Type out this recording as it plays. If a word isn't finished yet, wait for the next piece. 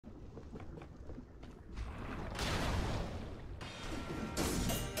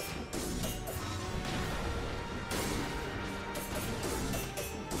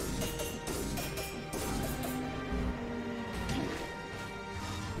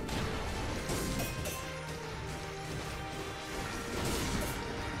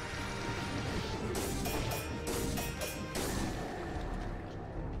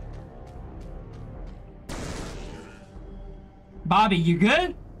Bobby, you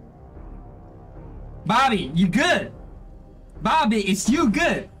good? Bobby, you good? Bobby, is you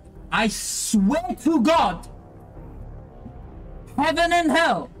good? I swear to God, heaven and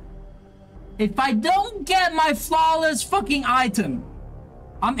hell, if I don't get my flawless fucking item,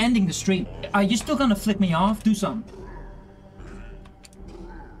 I'm ending the stream. Are you still gonna flick me off? Do something.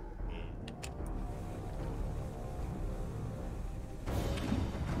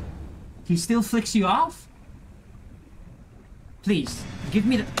 He still flicks you off? Please, give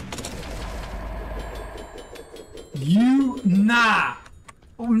me the... Nah!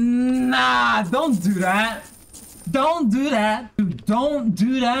 Nah, don't do that! Don't do that! Dude, don't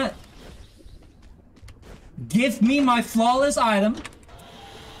do that! Give me my flawless item.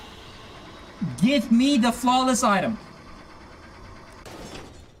 Give me the flawless item.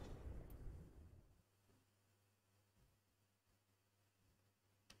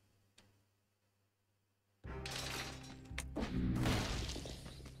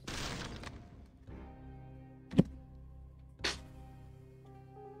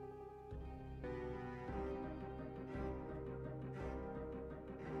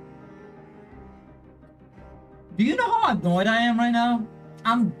 Do you know how annoyed I am right now?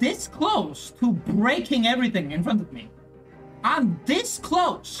 I'm this close to breaking everything in front of me. I'm this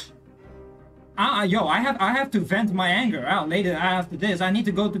close. Yo, I have to vent my anger out later after this. I need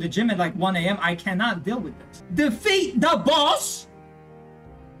to go to the gym at like 1 a.m. I cannot deal with this. Defeat the boss.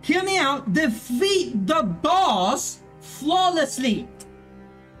 Hear me out. Defeat the boss flawlessly.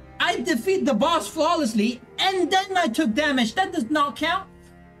 I defeat the boss flawlessly and then I took damage. That does not count.